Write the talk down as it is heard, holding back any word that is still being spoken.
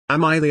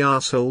Am I the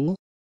asshole?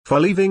 For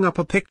leaving up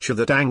a picture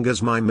that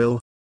angers my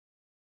mill?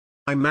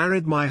 I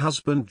married my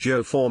husband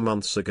Joe 4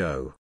 months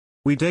ago.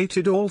 We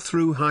dated all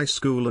through high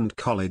school and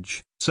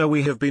college, so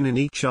we have been in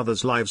each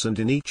other's lives and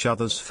in each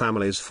other's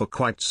families for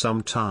quite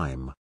some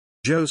time.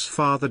 Joe's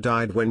father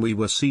died when we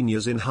were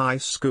seniors in high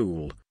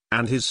school,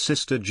 and his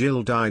sister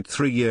Jill died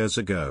 3 years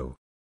ago.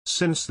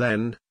 Since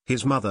then,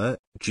 his mother,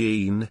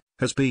 Jean,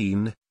 has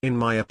been, in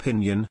my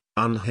opinion,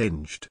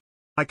 unhinged.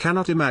 I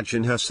cannot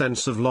imagine her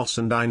sense of loss,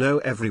 and I know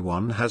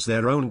everyone has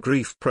their own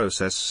grief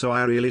process, so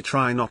I really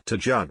try not to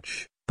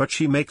judge, but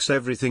she makes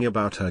everything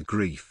about her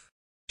grief.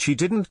 She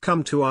didn't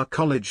come to our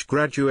college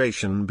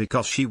graduation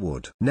because she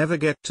would never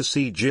get to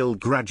see Jill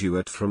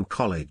graduate from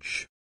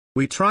college.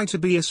 We try to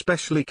be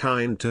especially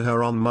kind to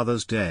her on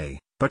Mother's Day,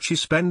 but she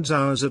spends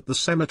hours at the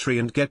cemetery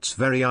and gets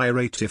very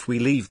irate if we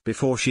leave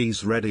before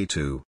she's ready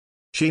to.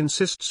 She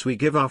insists we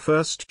give our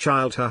first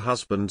child her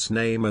husband's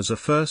name as a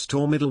first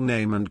or middle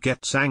name and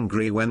gets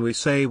angry when we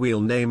say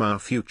we'll name our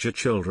future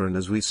children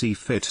as we see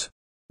fit.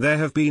 There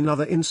have been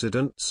other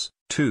incidents,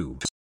 too.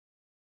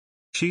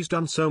 She's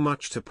done so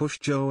much to push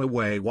Joe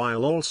away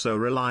while also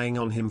relying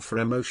on him for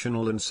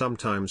emotional and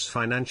sometimes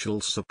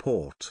financial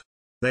support.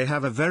 They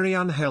have a very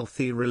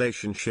unhealthy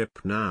relationship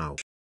now.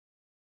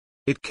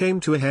 It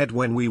came to a head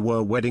when we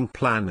were wedding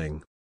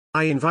planning.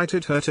 I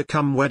invited her to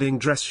come wedding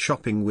dress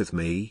shopping with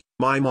me,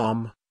 my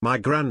mom, my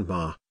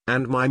grandma,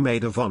 and my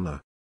maid of honor.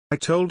 I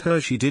told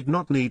her she did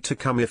not need to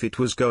come if it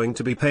was going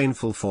to be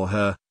painful for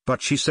her, but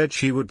she said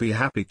she would be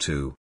happy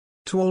to.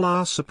 To all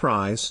our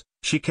surprise,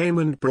 she came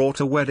and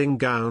brought a wedding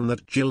gown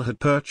that Jill had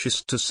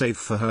purchased to save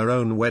for her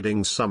own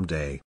wedding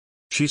someday.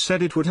 She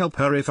said it would help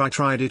her if I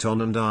tried it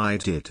on, and I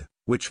did,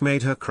 which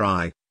made her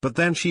cry, but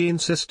then she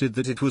insisted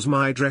that it was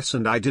my dress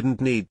and I didn't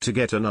need to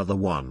get another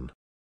one.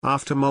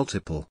 After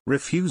multiple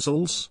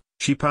refusals,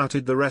 she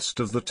pouted the rest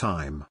of the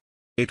time.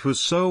 It was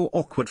so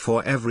awkward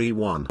for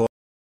everyone.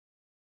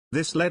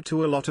 This led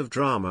to a lot of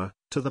drama,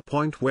 to the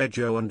point where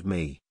Joe and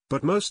me,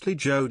 but mostly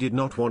Joe, did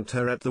not want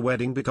her at the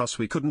wedding because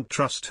we couldn't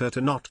trust her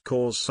to not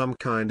cause some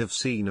kind of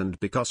scene and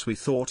because we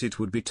thought it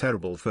would be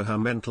terrible for her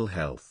mental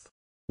health.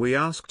 We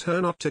asked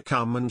her not to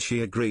come and she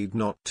agreed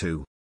not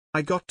to.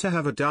 I got to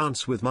have a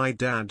dance with my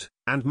dad,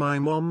 and my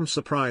mom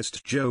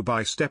surprised Joe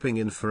by stepping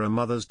in for a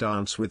mother's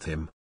dance with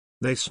him.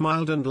 They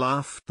smiled and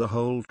laughed the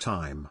whole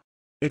time.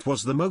 It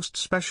was the most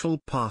special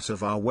part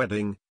of our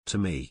wedding, to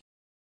me.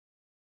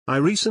 I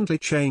recently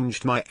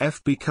changed my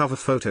FB cover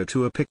photo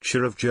to a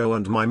picture of Joe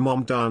and my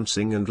mom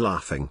dancing and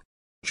laughing.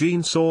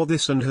 Jean saw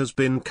this and has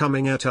been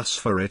coming at us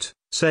for it,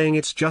 saying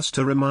it's just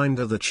a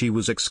reminder that she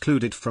was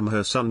excluded from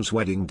her son's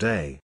wedding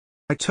day.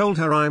 I told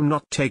her I'm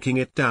not taking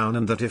it down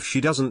and that if she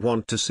doesn't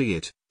want to see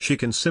it, she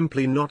can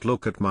simply not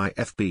look at my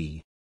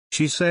FB.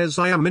 She says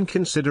I am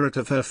inconsiderate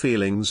of her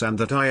feelings and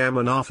that I am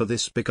an ass for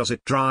this because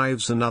it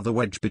drives another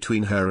wedge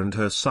between her and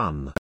her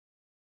son.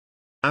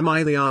 Am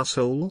I the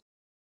asshole?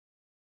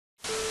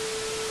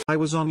 I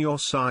was on your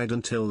side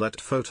until that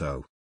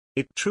photo.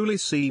 It truly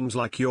seems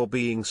like you're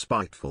being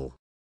spiteful.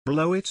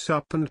 Blow it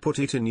up and put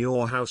it in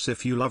your house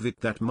if you love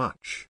it that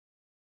much.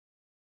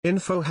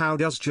 Info: how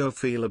does Joe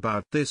feel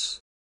about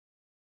this?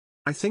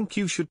 I think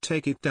you should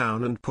take it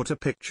down and put a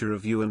picture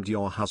of you and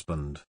your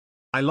husband.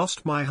 I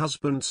lost my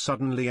husband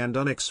suddenly and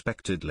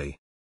unexpectedly.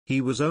 He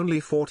was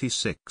only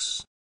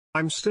 46.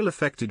 I'm still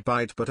affected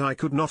by it, but I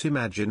could not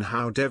imagine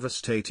how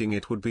devastating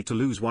it would be to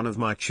lose one of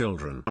my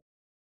children.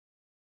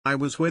 I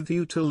was with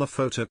you till the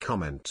photo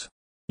comment.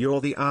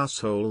 You're the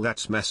asshole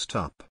that's messed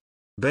up.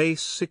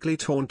 Basically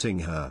taunting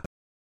her.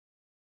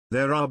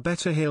 There are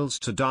better hills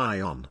to die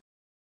on.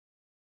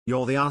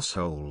 You're the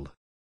asshole.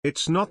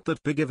 It's not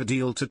that big of a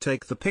deal to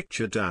take the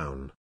picture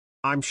down.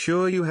 I'm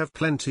sure you have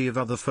plenty of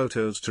other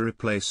photos to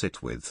replace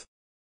it with.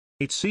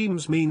 It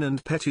seems mean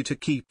and petty to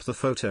keep the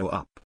photo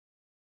up.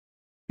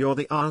 You're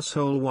the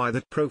asshole. Why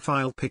that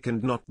profile pic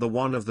and not the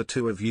one of the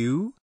two of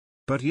you?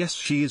 But yes,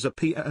 she is a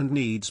peer and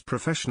needs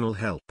professional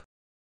help.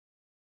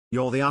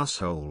 You're the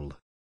asshole.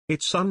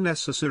 It's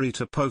unnecessary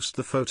to post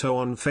the photo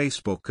on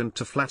Facebook and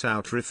to flat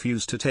out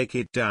refuse to take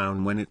it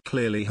down when it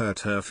clearly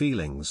hurt her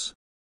feelings.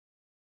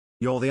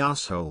 You're the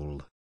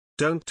asshole.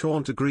 Don't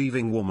taunt a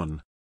grieving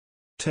woman.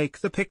 Take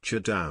the picture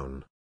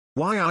down.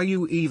 Why are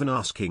you even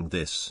asking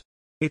this?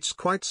 It's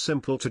quite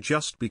simple to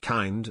just be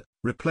kind,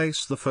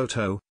 replace the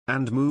photo,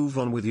 and move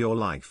on with your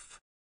life.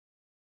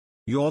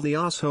 You're the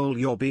asshole.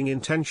 You're being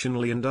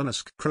intentionally and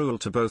honest cruel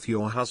to both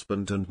your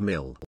husband and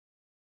Mill.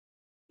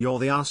 You're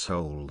the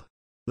asshole.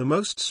 The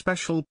most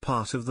special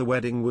part of the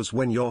wedding was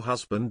when your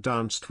husband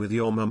danced with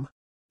your mum.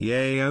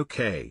 Yay,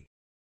 okay.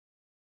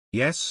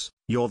 Yes,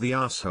 you're the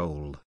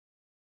asshole.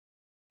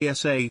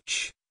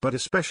 But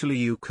especially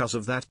you 'cause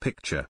of that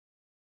picture.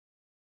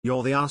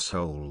 You're the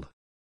asshole.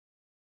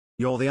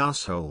 You're the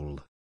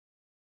asshole.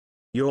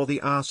 You're the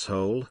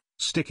asshole,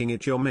 sticking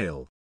it your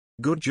Mill.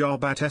 Good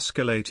job at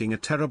escalating a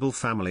terrible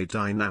family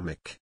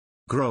dynamic.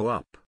 Grow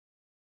up.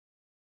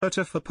 Hurt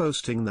her for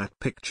posting that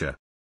picture.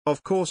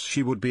 Of course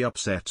she would be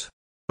upset.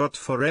 But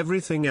for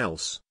everything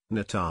else,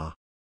 Nata.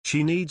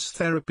 She needs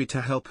therapy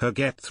to help her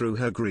get through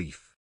her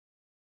grief.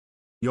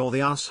 You're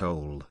the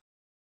asshole.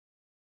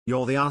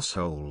 You're the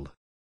asshole.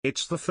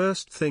 It's the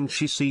first thing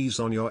she sees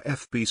on your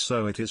FB,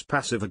 so it is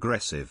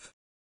passive-aggressive.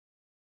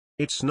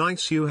 It's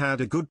nice you had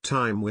a good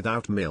time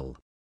without Mill.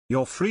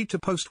 You're free to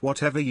post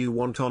whatever you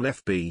want on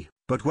FB,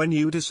 but when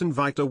you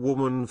disinvite a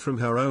woman from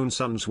her own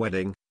son's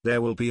wedding, there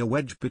will be a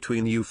wedge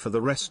between you for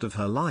the rest of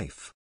her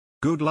life.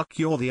 Good luck,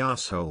 you're the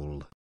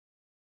asshole.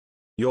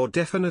 You're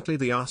definitely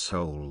the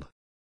asshole.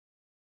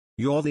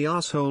 You're the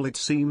asshole. It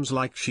seems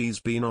like she's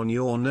been on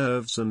your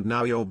nerves and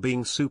now you're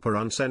being super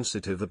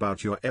unsensitive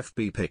about your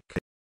FB pic.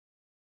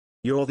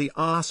 You're the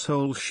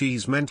asshole.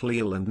 She's mentally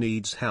ill and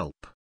needs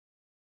help.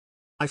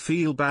 I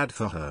feel bad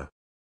for her.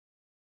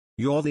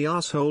 You're the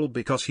asshole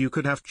because you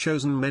could have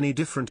chosen many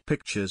different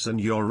pictures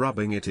and you're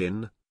rubbing it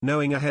in,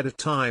 knowing ahead of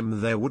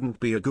time there wouldn't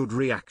be a good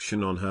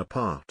reaction on her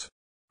part.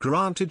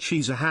 Granted,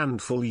 she's a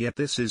handful, yet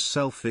this is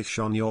selfish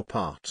on your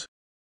part.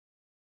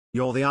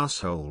 You're the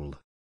asshole.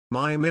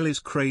 My Mill is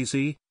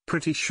crazy,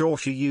 pretty sure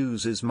she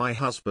uses my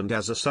husband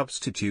as a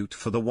substitute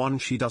for the one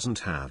she doesn't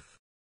have.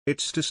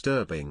 It's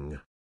disturbing.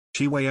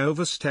 She way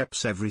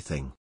oversteps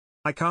everything.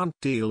 I can't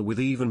deal with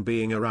even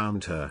being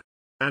around her.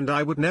 And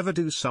I would never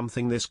do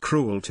something this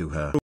cruel to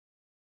her.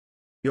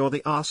 You're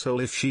the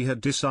asshole. If she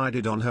had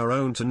decided on her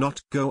own to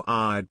not go,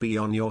 I'd be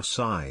on your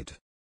side.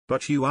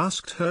 But you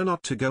asked her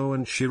not to go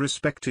and she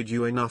respected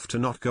you enough to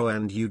not go,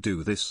 and you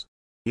do this.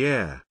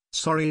 Yeah,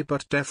 sorry,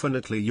 but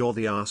definitely you're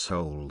the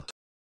asshole.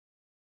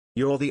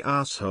 You're the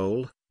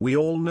asshole. We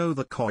all know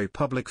the coy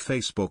public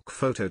Facebook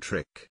photo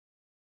trick.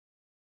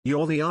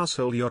 You're the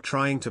asshole. You're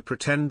trying to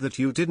pretend that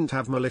you didn't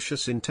have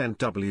malicious intent.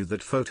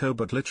 That photo,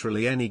 but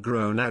literally any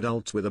grown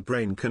adult with a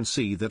brain can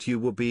see that you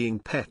were being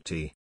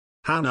petty.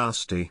 How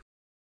nasty.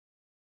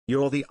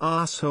 You're the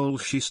asshole.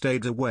 She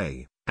stayed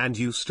away, and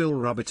you still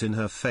rub it in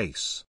her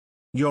face.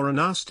 You're a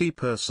nasty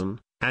person,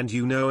 and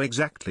you know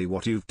exactly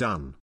what you've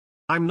done.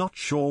 I'm not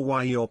sure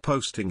why you're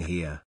posting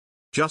here.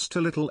 Just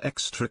a little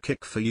extra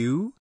kick for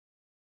you?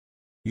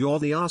 You're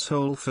the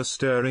asshole for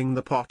stirring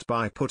the pot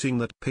by putting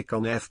that pic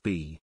on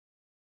FB.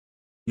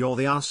 You're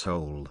the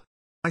asshole.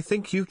 I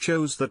think you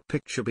chose that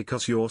picture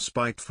because you're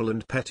spiteful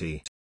and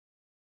petty.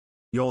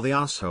 You're the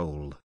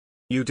asshole.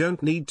 You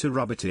don't need to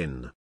rub it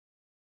in.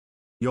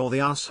 You're the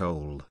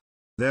asshole.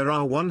 There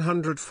are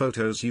 100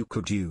 photos you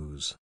could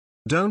use.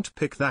 Don't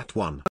pick that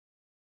one.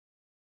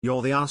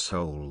 You're the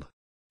asshole.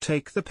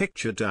 Take the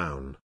picture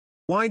down.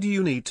 Why do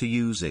you need to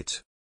use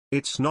it?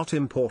 It's not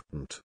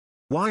important.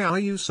 Why are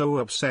you so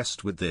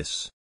obsessed with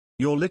this?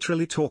 You're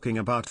literally talking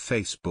about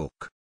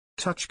Facebook.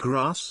 Touch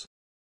grass?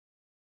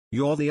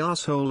 You're the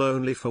asshole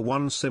only for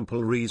one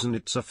simple reason: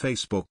 it's a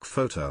Facebook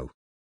photo.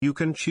 You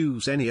can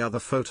choose any other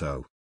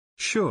photo.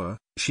 Sure,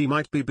 she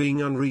might be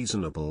being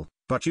unreasonable,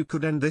 but you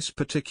could end this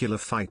particular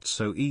fight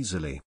so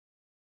easily.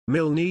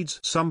 Mill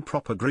needs some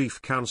proper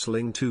grief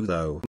counseling too,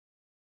 though.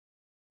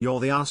 You're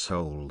the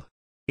asshole.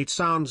 It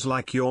sounds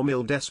like your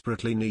Mill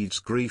desperately needs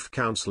grief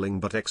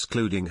counseling, but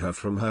excluding her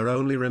from her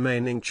only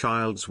remaining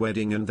child's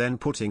wedding and then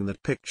putting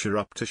that picture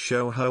up to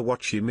show her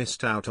what she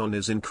missed out on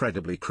is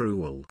incredibly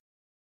cruel.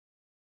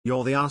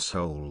 You're the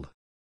asshole.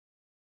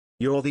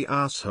 You're the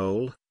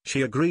asshole.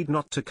 She agreed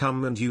not to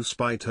come and you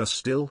spite her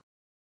still?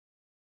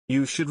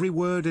 You should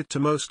reword it to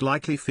most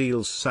likely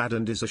feels sad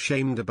and is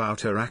ashamed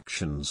about her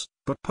actions,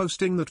 but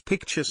posting that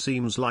picture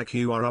seems like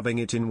you are rubbing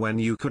it in when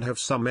you could have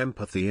some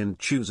empathy and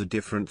choose a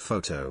different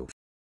photo.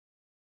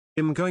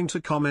 I'm going to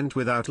comment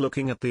without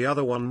looking at the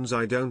other ones.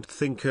 I don't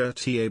think her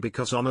TA,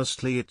 because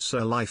honestly it's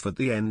her life at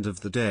the end of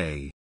the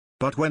day.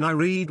 But when I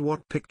read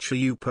what picture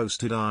you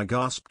posted, I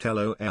gasped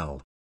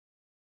LOL.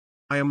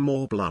 I am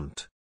more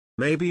blunt.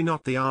 Maybe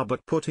not the R,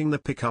 but putting the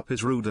pic up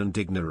is rude and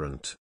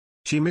ignorant.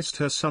 She missed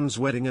her son's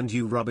wedding and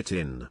you rub it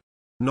in.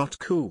 Not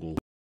cool.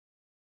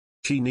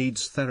 She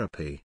needs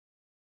therapy.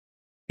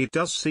 It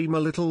does seem a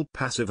little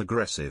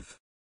passive-aggressive.